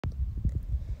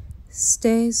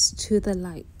Stairs to the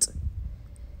light.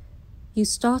 You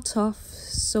start off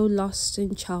so lost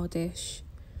and childish,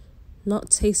 not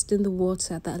tasting the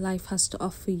water that life has to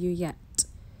offer you yet.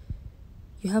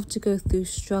 You have to go through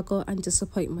struggle and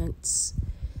disappointments,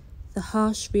 the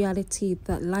harsh reality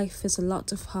that life is a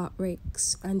lot of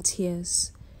heartbreaks and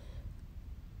tears.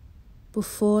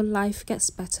 Before life gets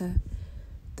better,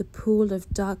 the pool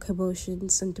of dark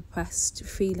emotions and depressed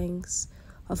feelings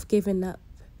of giving up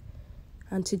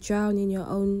and to drown in your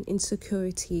own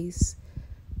insecurities.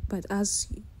 But as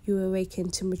you awaken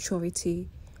to maturity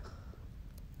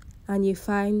and you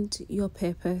find your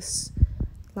purpose,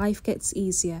 life gets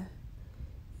easier.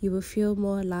 You will feel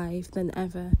more alive than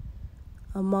ever.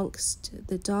 Amongst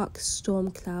the dark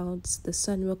storm clouds, the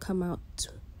sun will come out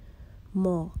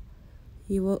more.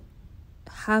 You will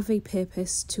have a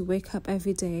purpose to wake up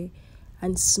every day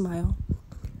and smile.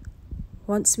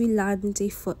 Once we land a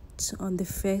foot on the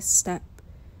first step,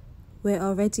 we're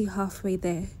already halfway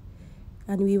there,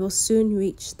 and we will soon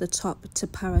reach the top to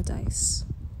paradise.